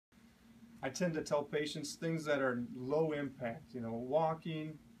I tend to tell patients things that are low impact, you know,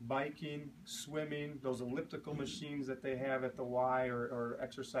 walking, biking, swimming, those elliptical machines that they have at the Y or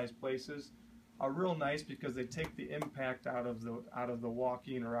exercise places are real nice because they take the impact out of the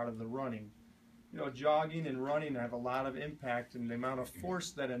walking or out of the running. You know, jogging and running have a lot of impact, and the amount of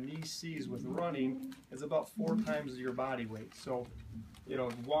force that a knee sees with running is about 4 times your body weight. So, you know,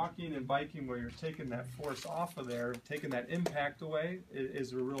 walking and biking where you're taking that force off of there, taking that impact away,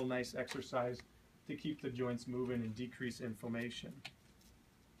 is a real nice exercise to keep the joints moving and decrease inflammation.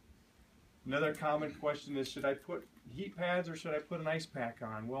 Another common question is, should I put heat pads or should I put an ice pack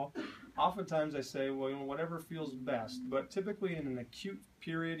on? Well, oftentimes I say, well, you know, whatever feels best. But typically in an acute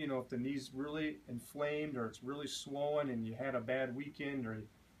period, you know, if the knee's really inflamed or it's really swollen and you had a bad weekend or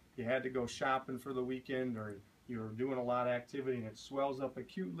you had to go shopping for the weekend or you're doing a lot of activity and it swells up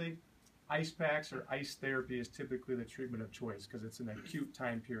acutely, ice packs or ice therapy is typically the treatment of choice because it's an acute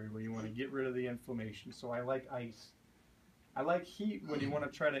time period where you want to get rid of the inflammation. So I like ice. I like heat when you want to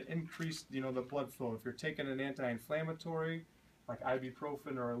try to increase, you know, the blood flow. If you're taking an anti-inflammatory like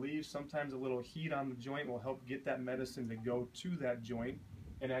ibuprofen or Aleve, sometimes a little heat on the joint will help get that medicine to go to that joint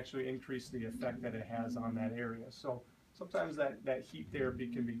and actually increase the effect that it has on that area. So sometimes that heat therapy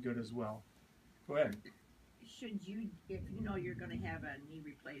can be good as well. Go ahead. Should you, if you know you're going to have a knee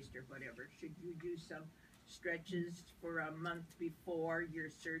replaced or whatever, should you do some stretches for a month before your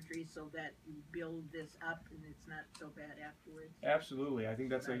surgery so that you build this up and it's not so bad afterwards? Absolutely. I think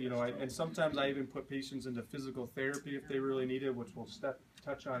that's a, you know, and sometimes I even put patients into physical therapy if they really need it, which we'll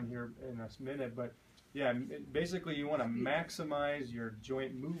touch on here in a minute. But yeah, basically you want to maximize your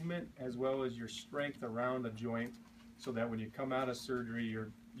joint movement as well as your strength around a joint so that when you come out of surgery,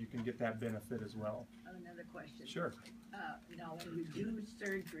 you can get that benefit as well. Another question. Sure. Now, when you do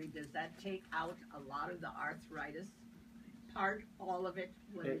surgery, does that take out a lot of the arthritis part, all of it?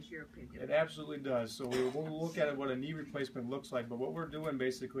 What is your opinion? It absolutely does. So we'll look at what a knee replacement looks like, but what we're doing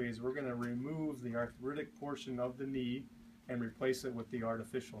basically is we're going to remove the arthritic portion of the knee and replace it with the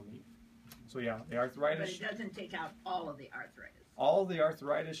artificial knee. So yeah, the arthritis. But it doesn't take out all of the arthritis. All the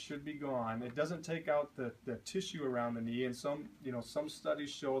arthritis should be gone. It doesn't take out the tissue around the knee, and some studies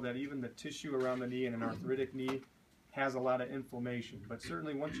show that even the tissue around the knee in an arthritic knee has a lot of inflammation. But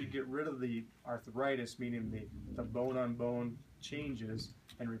certainly once you get rid of the arthritis, meaning the bone-on-bone changes,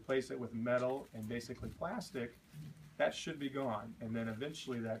 and replace it with metal and basically plastic, that should be gone. And then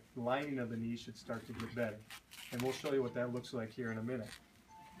eventually that lining of the knee should start to get better. And we'll show you what that looks like here in a minute.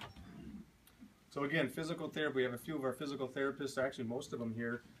 So again, physical therapy, we have a few of our physical therapists, actually most of them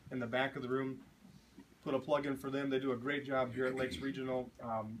here in the back of the room. Put a plug in for them. They do a great job here at Lakes Regional,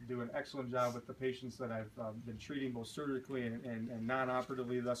 do an excellent job with the patients that I've been treating both surgically and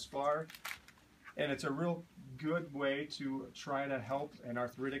non-operatively thus far. And it's a real good way to try to help an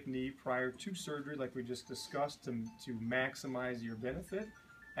arthritic knee prior to surgery, like we just discussed, to maximize your benefit,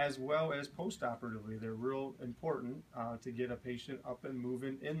 as well as post-operatively. They're real important to get a patient up and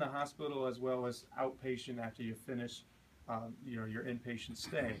moving in the hospital as well as outpatient after you finish your inpatient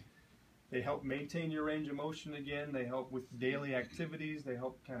stay. They help maintain your range of motion again. They help with daily activities. They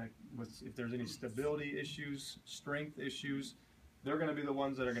help kind of with if there's any stability issues, strength issues. They're going to be the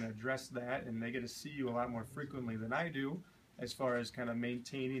ones that are going to address that, and they get to see you a lot more frequently than I do as far as kind of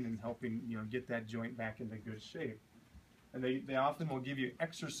maintaining and helping get that joint back into good shape. And they often will give you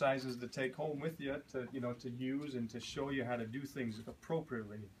exercises to take home with you to use and to show you how to do things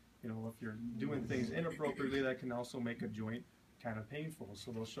appropriately. If you're doing things inappropriately, that can also make a joint kind of painful.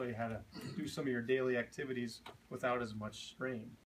 So they'll show you how to do some of your daily activities without as much strain.